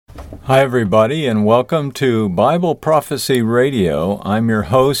Hi, everybody, and welcome to Bible Prophecy Radio. I'm your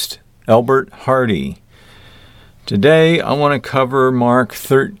host, Albert Hardy. Today, I want to cover Mark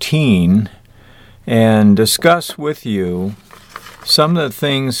 13 and discuss with you some of the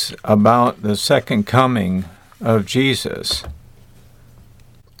things about the second coming of Jesus.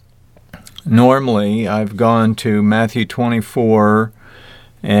 Normally, I've gone to Matthew 24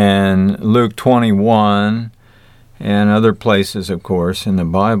 and Luke 21 and other places, of course, in the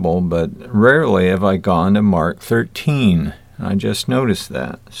Bible, but rarely have I gone to Mark 13. I just noticed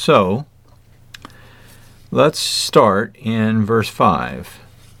that. So, let's start in verse 5.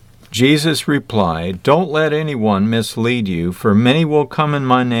 Jesus replied, "Don't let anyone mislead you, for many will come in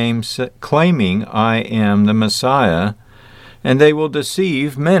my name claiming I am the Messiah, and they will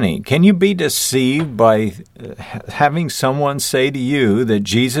deceive many." Can you be deceived by having someone say to you that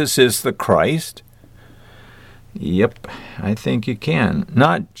Jesus is the Christ? Yep, I think you can.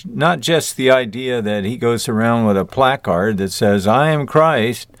 Not just the idea that he goes around with a placard that says, "I am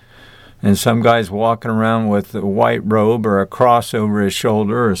Christ," and some guy's walking around with a white robe or a cross over his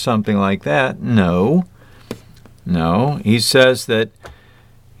shoulder or something like that. No, he says that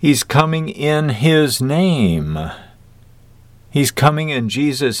he's coming in his name. He's coming in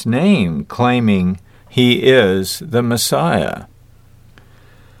Jesus' name, claiming he is the Messiah.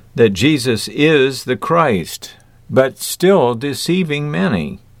 That Jesus is the Christ, but still deceiving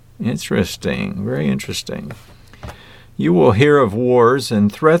many. Interesting, very interesting. You will hear of wars and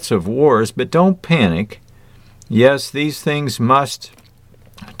threats of wars, but don't panic. Yes, these things must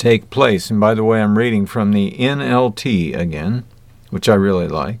take place. And by the way, I'm reading from the NLT again, which I really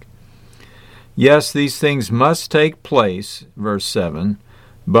like. Yes, these things must take place, verse 7,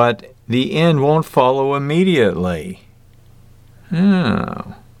 but the end won't follow immediately.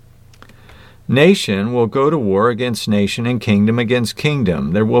 Oh. Nation will go to war against nation and kingdom against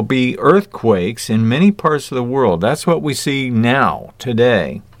kingdom. There will be earthquakes in many parts of the world. That's what we see now,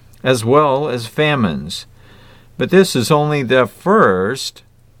 today, as well as famines. But this is only the first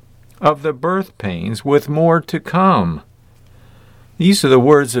of the birth pains, with more to come. These are the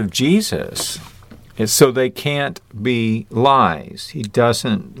words of Jesus. So they can't be lies. He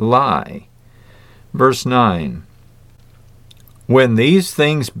doesn't lie. Verse 9. When these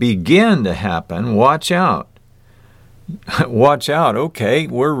things begin to happen, watch out. Watch out. Okay,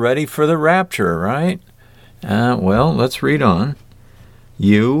 we're ready for the rapture, right? Well, let's read on.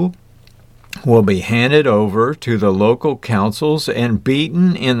 You will be handed over to the local councils and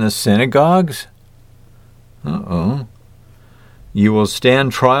beaten in the synagogues. You will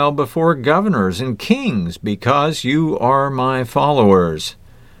stand trial before governors and kings because you are my followers.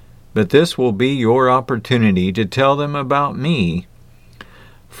 But this will be your opportunity to tell them about me.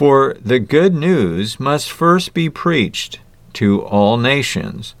 For the good news must first be preached to all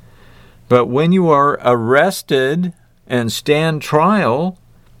nations. But when you are arrested and stand trial,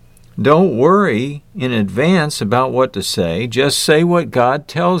 don't worry in advance about what to say. Just say what God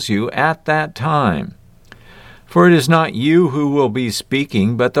tells you at that time. For it is not you who will be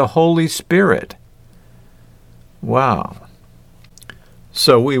speaking, but the Holy Spirit. Wow.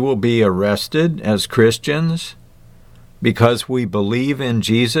 So we will be arrested as Christians because we believe in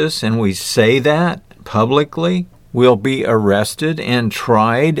Jesus and we say that publicly. We'll be arrested and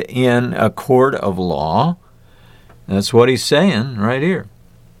tried in a court of law. That's what he's saying right here.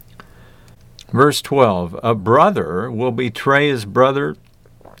 Verse 12, a brother will betray his brother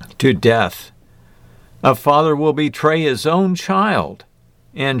to death. A father will betray his own child,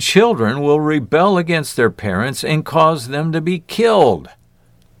 and children will rebel against their parents and cause them to be killed.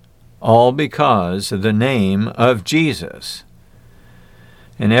 All because of the name of Jesus.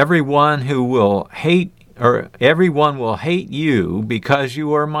 And everyone will hate you because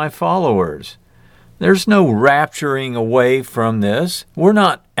you are my followers. There's no rapturing away from this. We're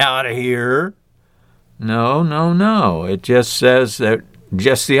not out of here. No. It just says that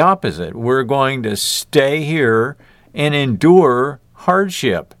just the opposite. We're going to stay here and endure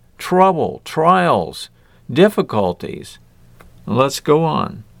hardship, trouble, trials, difficulties. Let's go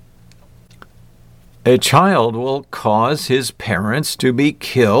on. A child will cause his parents to be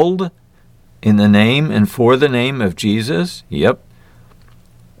killed in the name and for the name of Jesus. Yep.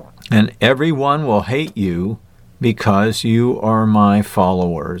 And everyone will hate you because you are my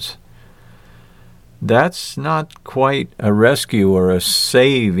followers. That's not quite a rescue or a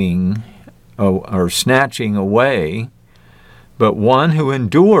saving or snatching away, but one who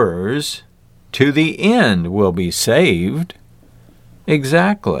endures to the end will be saved.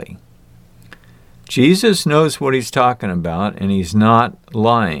 Exactly. Jesus knows what he's talking about, and he's not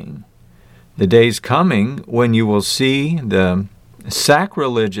lying. The day's coming when you will see the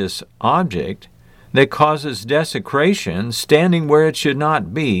sacrilegious object that causes desecration, standing where it should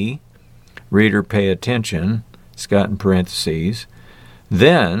not be, reader pay attention, it's got in parentheses,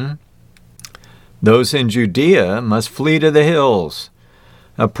 then those in Judea must flee to the hills.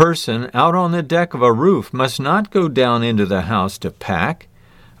 A person out on the deck of a roof must not go down into the house to pack.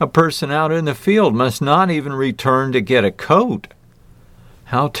 A person out in the field must not even return to get a coat.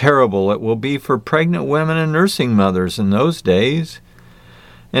 How terrible it will be for pregnant women and nursing mothers in those days.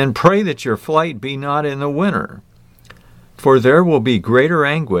 And pray that your flight be not in the winter, for there will be greater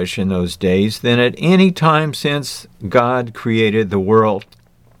anguish in those days than at any time since God created the world.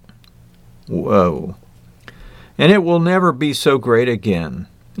 Whoa. And it will never be so great again.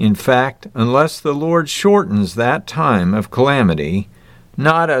 In fact, unless the Lord shortens that time of calamity,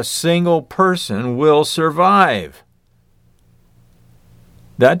 not a single person will survive.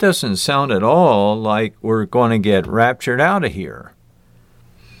 That doesn't sound at all like we're going to get raptured out of here.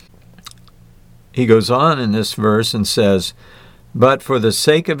 He goes on in this verse and says, but for the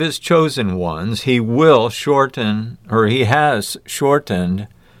sake of his chosen ones, he will shorten, or he has shortened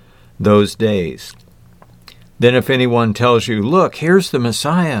those days. Then if anyone tells you, look, here's the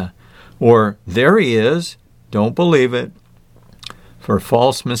Messiah, or there he is, don't believe it. For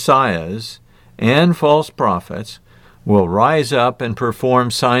false messiahs and false prophets will rise up and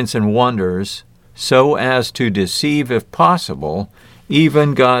perform signs and wonders so as to deceive, if possible,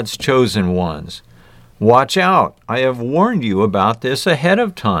 even God's chosen ones. Watch out, I have warned you about this ahead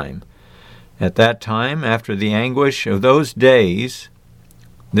of time. At that time, after the anguish of those days,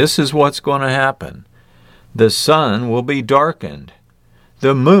 this is what's going to happen. The sun will be darkened.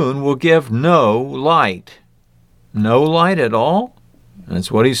 The moon will give no light. No light at all?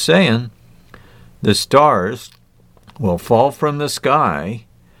 That's what he's saying. The stars will fall from the sky,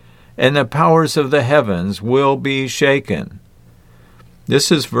 and the powers of the heavens will be shaken.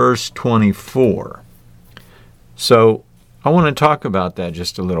 This is verse 24. So I want to talk about that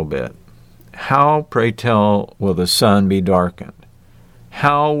just a little bit. How, pray tell, will the sun be darkened?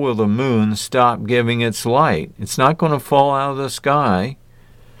 How will the moon stop giving its light? It's not going to fall out of the sky.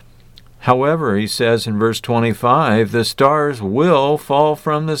 However, he says in verse 25, the stars will fall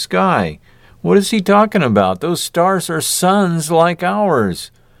from the sky. What is he talking about? Those stars are suns like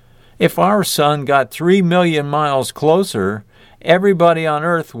ours. If our sun got 3 million miles closer, everybody on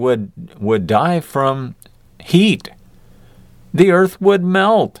earth would die from heat. The earth would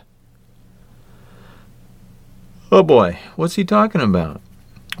melt. Oh boy, what's he talking about?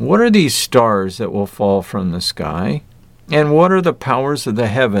 What are these stars that will fall from the sky? And what are the powers of the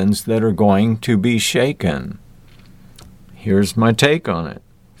heavens that are going to be shaken? Here's my take on it.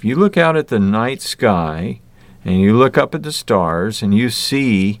 If you look out at the night sky and you look up at the stars and you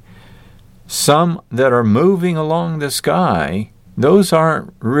see some that are moving along the sky, those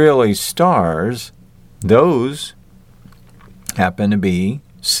aren't really stars. Those happen to be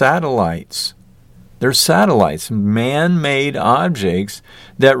satellites. They're satellites, man-made objects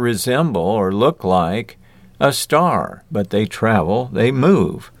that resemble or look like a star, but they travel, they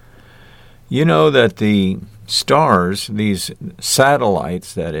move. You know that the stars, these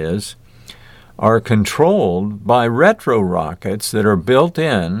satellites that is, are controlled by retro rockets that are built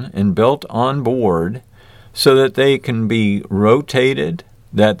in and built on board so that they can be rotated,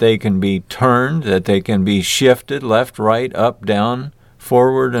 that they can be turned, that they can be shifted left, right, up, down,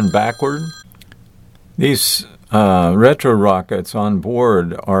 forward, and backward. These retro rockets on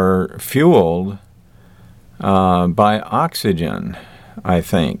board are fueled by oxygen, I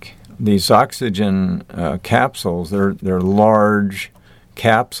think. These oxygen capsules, they're large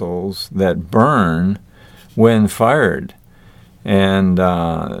capsules that burn when fired. And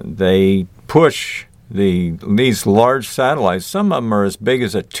they push these large satellites. Some of them are as big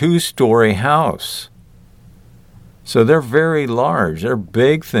as a 2-story house. So they're very large. They're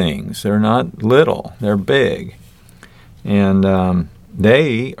big things. They're not little. They're big. And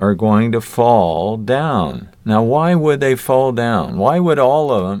they are going to fall down. Now, why would they fall down? Why would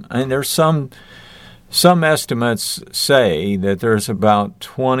all of them? And there's some estimates say that there's about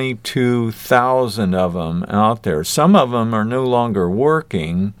 22,000 of them out there. Some of them are no longer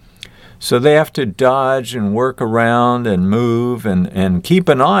working, so they have to dodge and work around and move and keep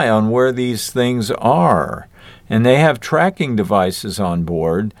an eye on where these things are. And they have tracking devices on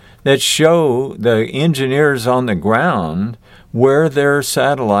board that show the engineers on the ground where their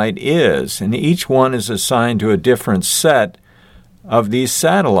satellite is. And each one is assigned to a different set of these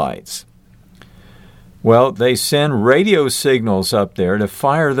satellites. Well, they send radio signals up there to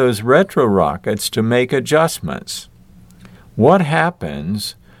fire those retro rockets to make adjustments. What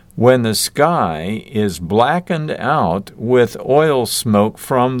happens when the sky is blackened out with oil smoke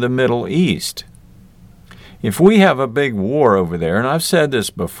from the Middle East. If we have a big war over there, and I've said this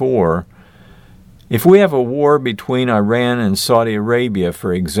before, if we have a war between Iran and Saudi Arabia,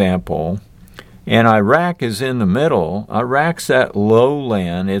 for example, and Iraq is in the middle, Iraq's that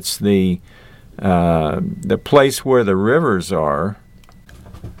lowland, it's the place where the rivers are.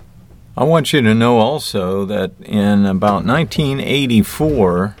 I want you to know also that in about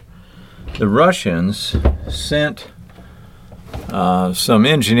 1984, the Russians sent some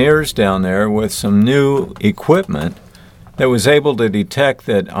engineers down there with some new equipment that was able to detect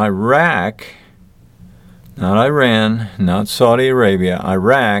that Iraq, not Iran, not Saudi Arabia,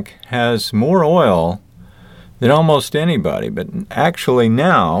 Iraq has more oil than almost anybody. But actually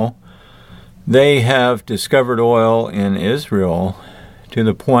now they have discovered oil in Israel to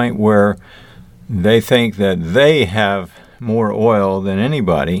the point where they think that they have more oil than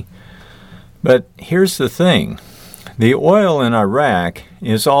anybody. But here's the thing. The oil in Iraq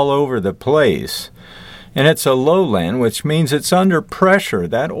is all over the place, and it's a lowland, which means it's under pressure.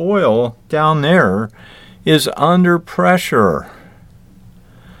 That oil down there is under pressure.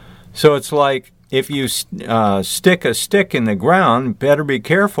 So it's like if you stick a stick in the ground, better be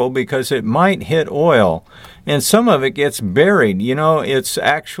careful because it might hit oil. And some of it gets buried. You know, it's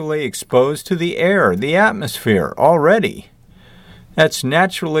actually exposed to the air, the atmosphere already. That's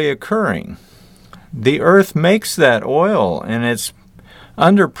naturally occurring. The earth makes that oil, and it's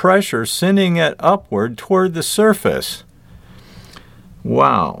under pressure, sending it upward toward the surface.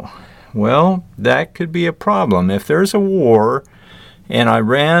 Wow. Well, that could be a problem. If there's a war and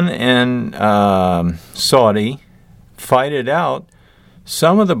Iran and Saudi fight it out,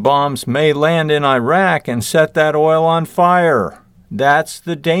 some of the bombs may land in Iraq and set that oil on fire. That's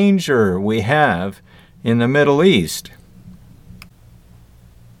the danger we have in the Middle East.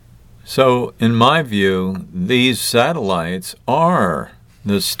 So, in my view, these satellites are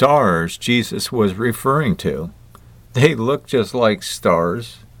the stars Jesus was referring to. They look just like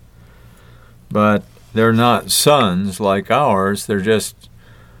stars, but they're not suns like ours. They're just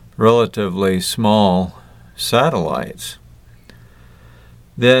relatively small satellites.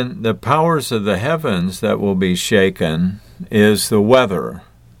 Then the powers of the heavens that will be shaken is the weather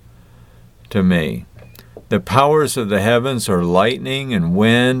to me. The powers of the heavens are lightning and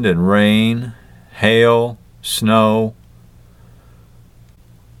wind and rain, hail, snow,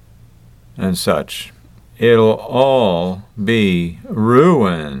 and such. It'll all be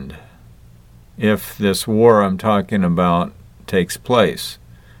ruined if this war I'm talking about takes place.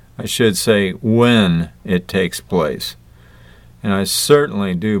 I should say when it takes place. And I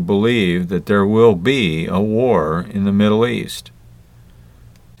certainly do believe that there will be a war in the Middle East.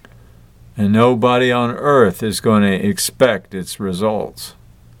 And nobody on earth is going to expect its results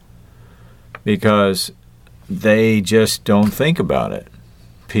because they just don't think about it.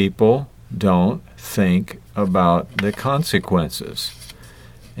 People don't think about the consequences.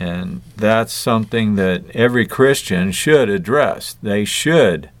 And that's something that every Christian should address. They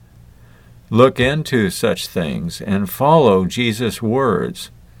should look into such things and follow Jesus'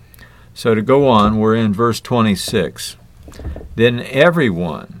 words. So to go on, we're in verse 26. Then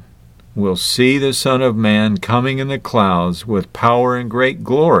everyone will see the Son of Man coming in the clouds with power and great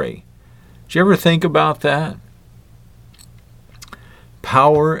glory. Did you ever think about that?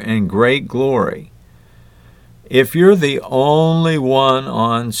 Power and great glory. If you're the only one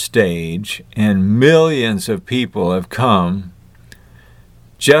on stage and millions of people have come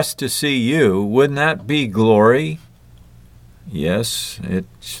just to see you, wouldn't that be glory? Yes, it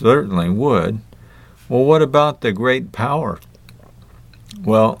certainly would. Well, what about the great power?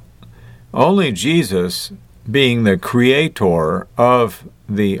 Well, only Jesus, being the creator of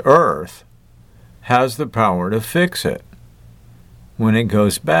the earth, has the power to fix it when it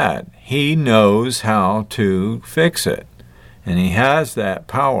goes bad. He knows how to fix it, and he has that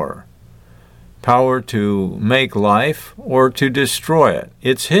power. Power to make life or to destroy it.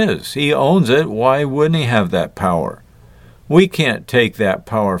 It's his. He owns it. Why wouldn't he have that power? We can't take that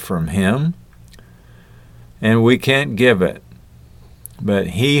power from him, and we can't give it. But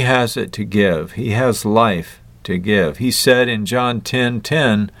he has it to give. He has life to give. He said in John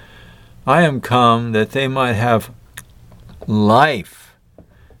 10:10, I am come that they might have life,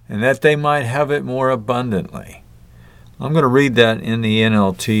 and that they might have it more abundantly. I'm going to read that in the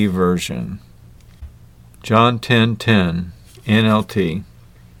NLT version. John 10:10, NLT.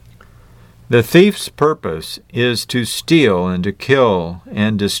 The thief's purpose is to steal and to kill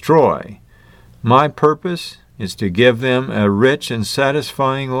and destroy. My purpose is to give them a rich and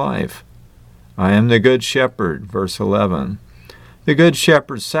satisfying life. I am the good shepherd, verse 11. The good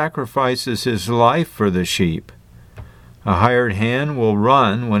shepherd sacrifices his life for the sheep. A hired hand will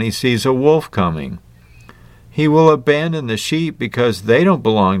run when he sees a wolf coming. He will abandon the sheep because they don't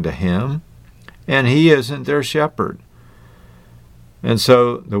belong to him, and he isn't their shepherd. And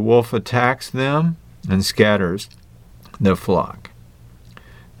so the wolf attacks them and scatters the flock.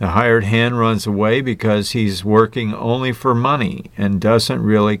 The hired hand runs away because he's working only for money and doesn't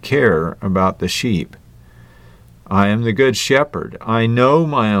really care about the sheep. I am the good shepherd. I know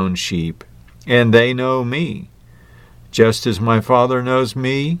my own sheep, and they know me, just as my Father knows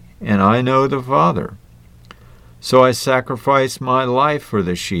me, and I know the Father. So I sacrifice my life for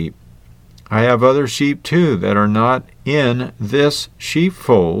the sheep. I have other sheep too that are not in this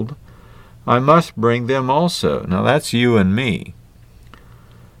sheepfold. I must bring them also. Now that's you and me.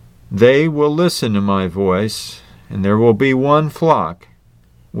 They will listen to my voice, and there will be one flock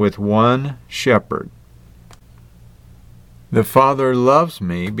with one shepherd. The Father loves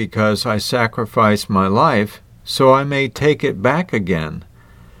me because I sacrifice my life so I may take it back again.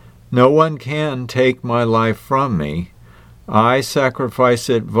 No one can take my life from me. I sacrifice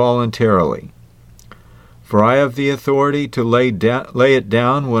it voluntarily. For I have the authority to lay it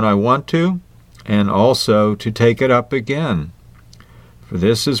down when I want to, and also to take it up again. For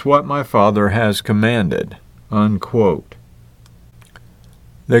this is what my Father has commanded." Unquote.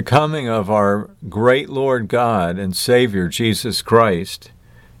 The coming of our great Lord God and Savior Jesus Christ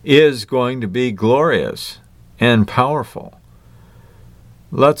is going to be glorious and powerful.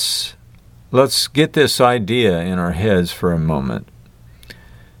 Let's get this idea in our heads for a moment.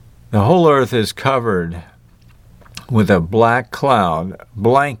 The whole earth is covered with a black cloud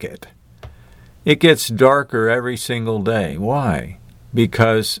blanket. It gets darker every single day. Why?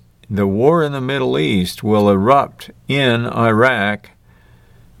 Because the war in the Middle East will erupt in Iraq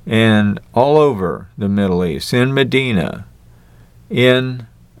and all over the Middle East, in Medina, in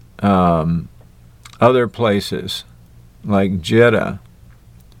other places like Jeddah,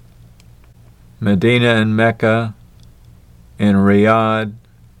 Medina and Mecca, in Riyadh,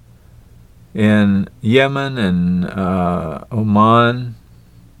 in Yemen and Oman,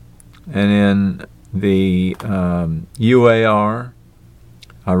 and in the UAR,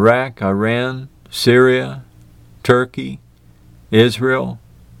 Iraq, Iran, Syria, Turkey, Israel,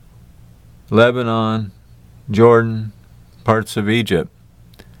 Lebanon, Jordan, parts of Egypt.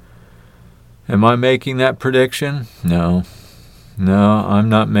 Am I making that prediction? No, I'm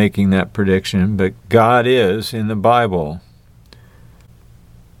not making that prediction, but God is in the Bible.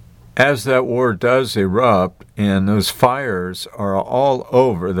 As that war does erupt, and those fires are all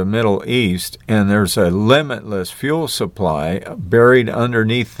over the Middle East, and there's a limitless fuel supply buried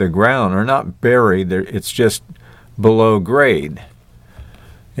underneath the ground, or not buried, it's just below grade.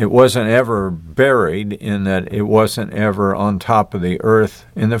 It wasn't ever buried in that it wasn't ever on top of the earth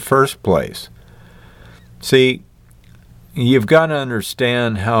in the first place. See, you've got to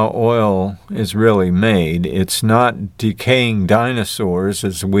understand how oil is really made. It's not decaying dinosaurs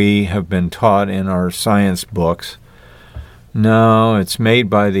as we have been taught in our science books. No, it's made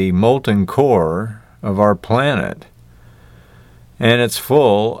by the molten core of our planet. And it's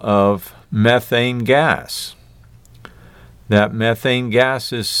full of methane gas. That methane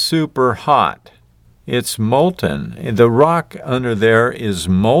gas is super hot. It's molten. The rock under there is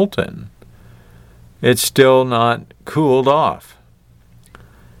molten. It's still not cooled off.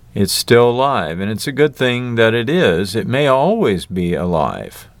 It's still alive, and it's a good thing that it is. It may always be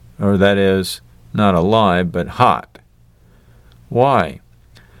alive, or that is, not alive, but hot. Why?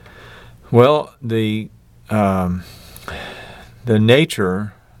 Well, the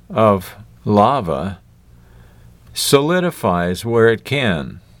nature of lava solidifies where it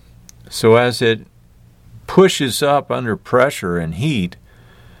can. So as it pushes up under pressure and heat,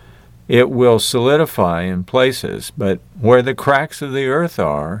 it will solidify in places, but where the cracks of the earth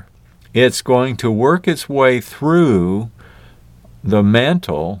are, it's going to work its way through the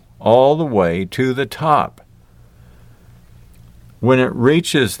mantle all the way to the top. When it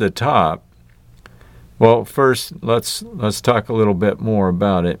reaches the top, well, first let's talk a little bit more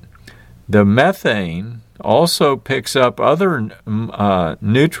about it. The methane also picks up other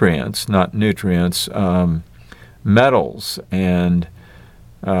nutrients, metals and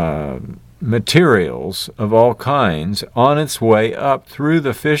materials of all kinds on its way up through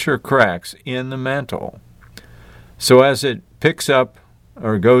the fissure cracks in the mantle. So as it picks up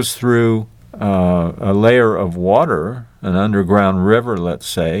or goes through a layer of water, an underground river, let's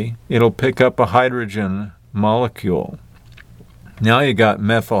say, it'll pick up a hydrogen molecule. Now you got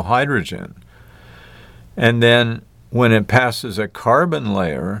methyl hydrogen. And then when it passes a carbon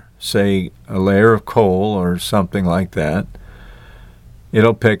layer, say a layer of coal or something like that,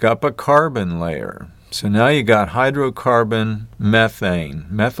 it'll pick up a carbon layer. So now you got hydrocarbon, methane,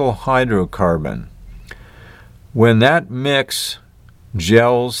 methyl hydrocarbon. When that mix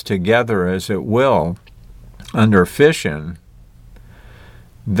gels together, as it will, under fission,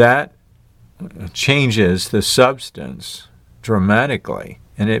 that changes the substance dramatically,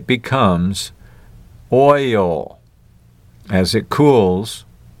 and it becomes oil. As it cools,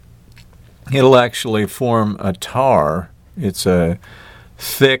 it'll actually form a tar. It's a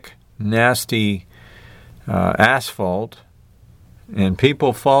thick, nasty asphalt, and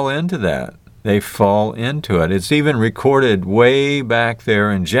people fall into that. They fall into it. It's even recorded way back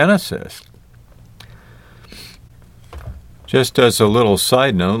there in Genesis. Just as a little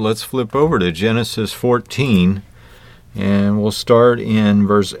side note, let's flip over to Genesis 14, and we'll start in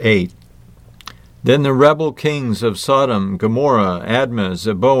verse 8. Then the rebel kings of Sodom, Gomorrah, Admah,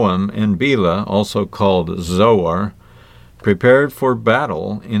 Zeboam, and Bela, also called Zoar, prepared for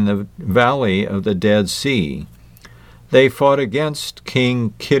battle in the valley of the Dead Sea. They fought against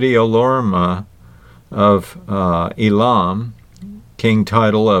King Chedorlaomer of Elam, King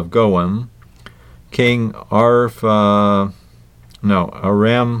Tidal of Goim, King Aramphel,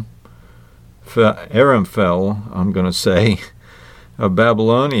 of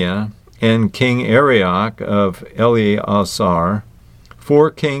Babylonia, and King Arioch of Eleazar,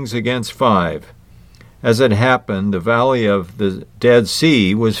 4 kings against 5. As it happened, the valley of the Dead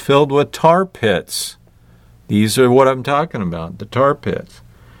Sea was filled with tar pits. These are what I'm talking about, the tar pits.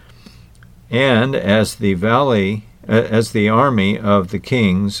 And as the army of the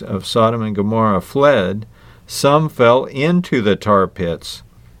kings of Sodom and Gomorrah fled, some fell into the tar pits,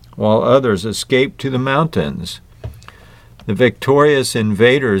 while others escaped to the mountains. The victorious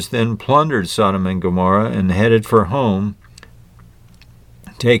invaders then plundered Sodom and Gomorrah and headed for home,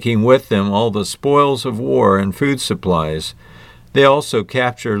 taking with them all the spoils of war and food supplies. They also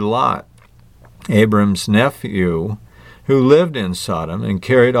captured Lot, Abram's nephew, who lived in Sodom, and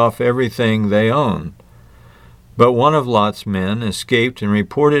carried off everything they owned. But one of Lot's men escaped and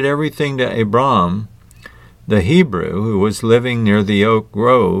reported everything to Abram, the Hebrew, who was living near the oak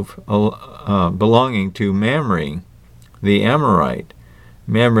grove belonging to Mamre, the Amorite.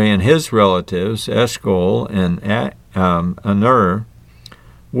 Mamre and his relatives, Eshcol and Aner,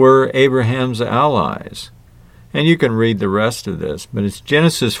 were Abraham's allies. And you can read the rest of this, but it's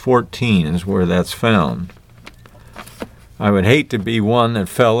Genesis 14 is where that's found. I would hate to be one that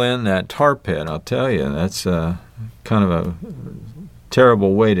fell in that tar pit, I'll tell you. That's kind of a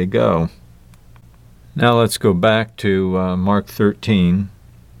terrible way to go. Now let's go back to Mark 13.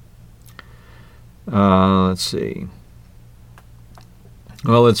 Let's see.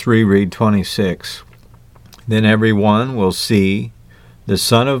 Well, let's reread 26. Then everyone will see the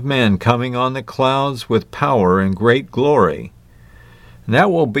Son of Man coming on the clouds with power and great glory. And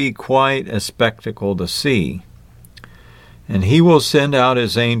that will be quite a spectacle to see. And he will send out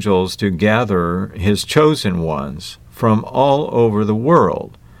his angels to gather his chosen ones from all over the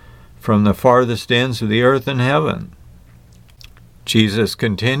world, from the farthest ends of the earth and heaven. Jesus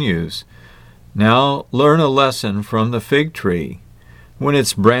continues, Now learn a lesson from the fig tree. When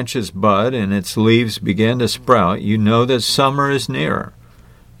its branches bud and its leaves begin to sprout, you know that summer is near.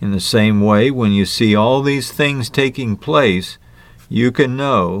 In the same way, when you see all these things taking place, you can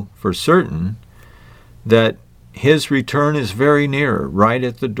know for certain that his return is very near, right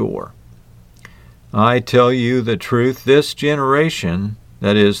at the door. I tell you the truth, this generation,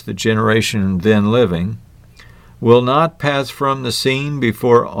 that is, the generation then living, will not pass from the scene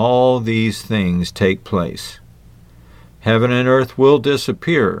before all these things take place. Heaven and earth will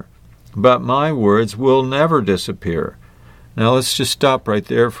disappear, but my words will never disappear. Now let's just stop right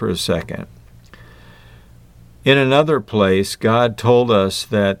there for a second. In another place, God told us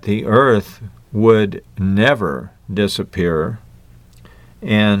that the earth would never disappear,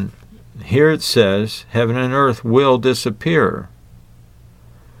 and here it says, heaven and earth will disappear.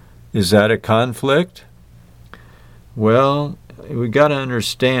 Is that a conflict? Well, we've got to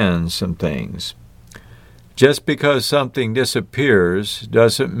understand some things. Just because something disappears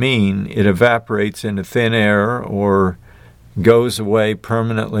doesn't mean it evaporates into thin air or goes away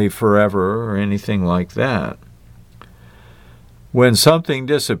permanently forever or anything like that. When something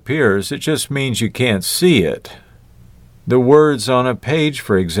disappears, it just means you can't see it. The words on a page,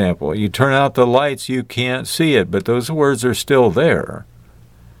 for example, you turn out the lights, you can't see it, but those words are still there.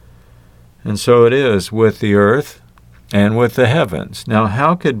 And so it is with the earth and with the heavens. Now,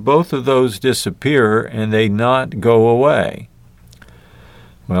 how could both of those disappear and they not go away?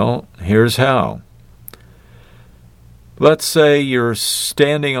 Well, here's how. Let's say you're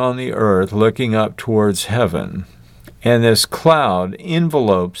standing on the earth looking up towards heaven, And this cloud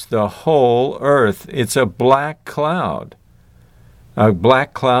envelopes the whole earth. It's a black cloud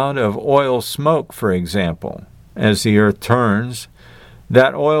of oil smoke, for example. As the earth turns,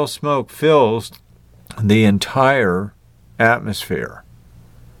 that oil smoke fills the entire atmosphere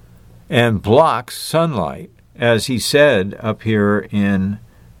and blocks sunlight, as he said up here in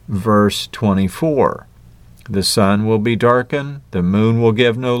verse 24. The sun will be darkened, the moon will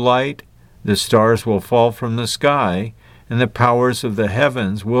give no light, the stars will fall from the sky, and the powers of the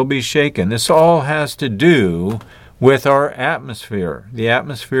heavens will be shaken. This all has to do with our atmosphere, the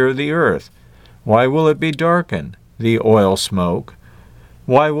atmosphere of the earth. Why will it be darkened? The oil smoke.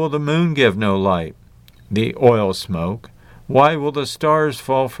 Why will the moon give no light? The oil smoke. Why will the stars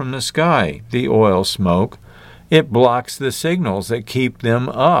fall from the sky? The oil smoke. It blocks the signals that keep them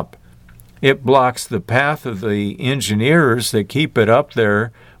up. It blocks the path of the engineers that keep it up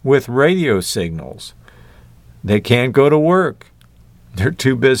there with radio signals. They can't go to work. They're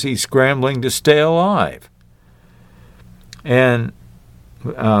too busy scrambling to stay alive. And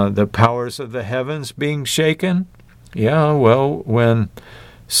the powers of the heavens being shaken? Yeah, well, when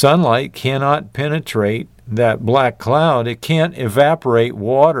sunlight cannot penetrate that black cloud, it can't evaporate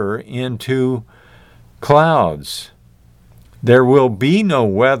water into clouds. There will be no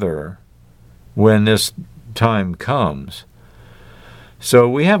weather when this time comes. So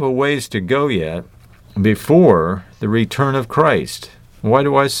we have a ways to go yet before the return of Christ. Why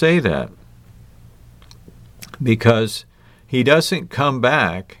do I say that? Because he doesn't come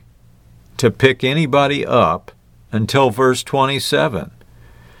back to pick anybody up until verse 27.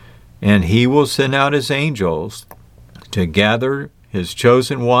 And he will send out his angels to gather his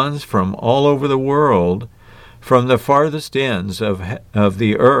chosen ones from all over the world, from the farthest ends of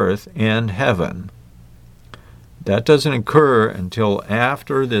the earth and heaven. That doesn't occur until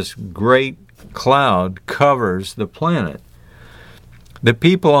after this great cloud covers the planet. The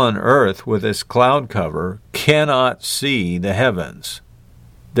people on earth with this cloud cover cannot see the heavens.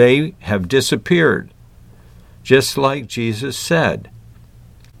 They have disappeared, just like Jesus said.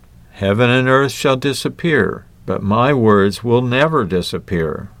 Heaven and earth shall disappear, but my words will never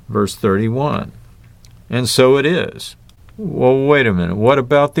disappear. Verse 31. And so it is. Well, wait a minute. What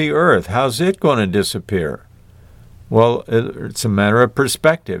about the earth? How's it going to disappear? Well, it's a matter of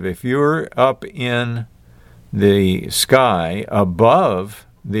perspective. If you're up in the sky above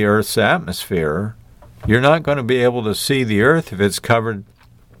the earth's atmosphere, you're not going to be able to see the earth if it's covered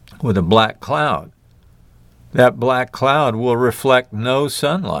with a black cloud. That black cloud will reflect no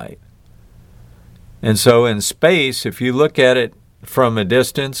sunlight. And so in space, if you look at it from a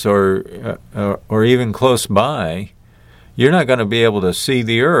distance or even close by, you're not going to be able to see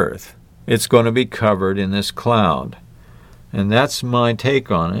the earth. It's going to be covered in this cloud. And that's my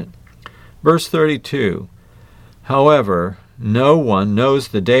take on it. Verse 32, however, no one knows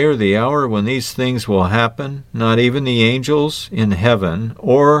the day or the hour when these things will happen, not even the angels in heaven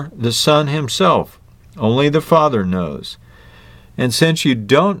or the Son himself. Only the Father knows. And since you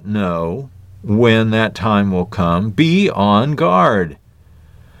don't know when that time will come, be on guard.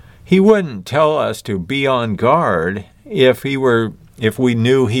 He wouldn't tell us to be on guard if we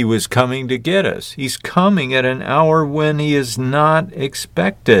knew he was coming to get us. He's coming at an hour when he is not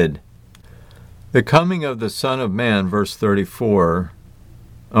expected. The coming of the Son of Man, verse 34.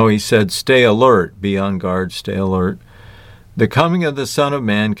 He said, stay alert, be on guard, stay alert. The coming of the Son of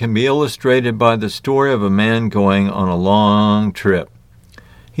Man can be illustrated by the story of a man going on a long trip.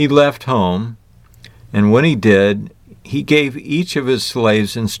 He left home, and when he did, he gave each of his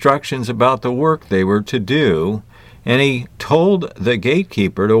slaves instructions about the work they were to do, and he told the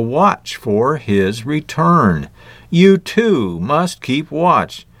gatekeeper to watch for his return. You too must keep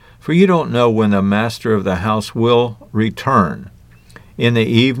watch, for you don't know when the master of the house will return. In the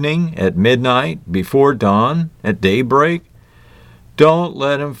evening, at midnight, before dawn, at daybreak. Don't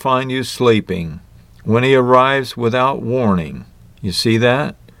let him find you sleeping when he arrives without warning. You see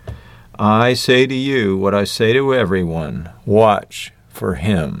that? I say to you what I say to everyone, watch for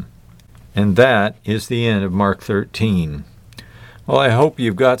him. And that is the end of Mark 13. Well, I hope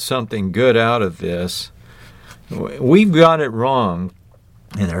you've got something good out of this. We've got it wrong,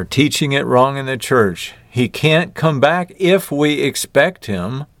 and are teaching it wrong in the church. He can't come back if we expect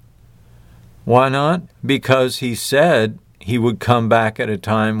him. Why not? Because he said he would come back at a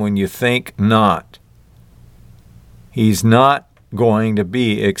time when you think not. He's not going to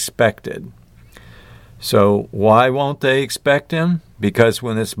be expected. So why won't they expect him? Because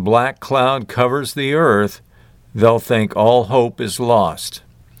when this black cloud covers the earth, they'll think all hope is lost.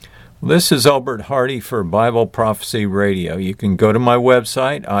 This is Albert Hardy for Bible Prophecy Radio. You can go to my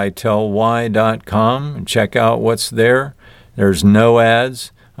website, itellwhy.com, and check out what's there. There's no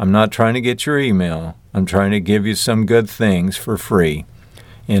ads. I'm not trying to get your email. I'm trying to give you some good things for free.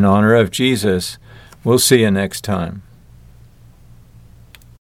 In honor of Jesus, we'll see you next time.